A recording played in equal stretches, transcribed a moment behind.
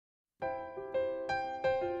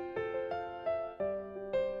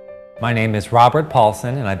My name is Robert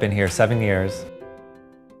Paulson and I've been here 7 years.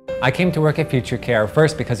 I came to work at FutureCare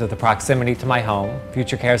first because of the proximity to my home.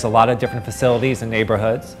 FutureCare has a lot of different facilities and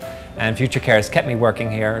neighborhoods, and FutureCare has kept me working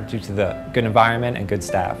here due to the good environment and good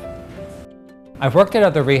staff. I've worked at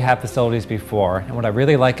other rehab facilities before, and what I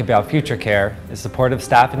really like about FutureCare is supportive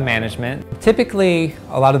staff and management. Typically,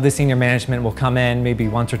 a lot of the senior management will come in maybe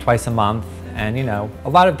once or twice a month, and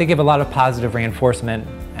they give a lot of positive reinforcement,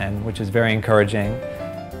 and which is very encouraging.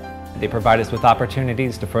 They provide us with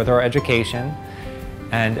opportunities to further our education,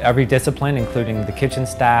 and every discipline, including the kitchen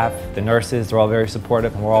staff, the nurses, they're all very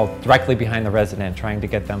supportive, and we're all directly behind the resident trying to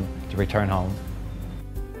get them to return home.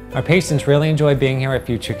 Our patients really enjoy being here at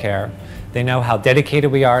FutureCare. They know how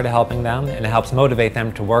dedicated we are to helping them, and it helps motivate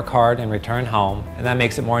them to work hard and return home, and that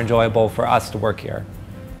makes it more enjoyable for us to work here.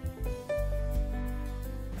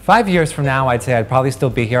 5 years from now, I'd say I'd probably still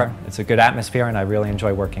be here. It's a good atmosphere and I really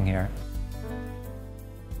enjoy working here.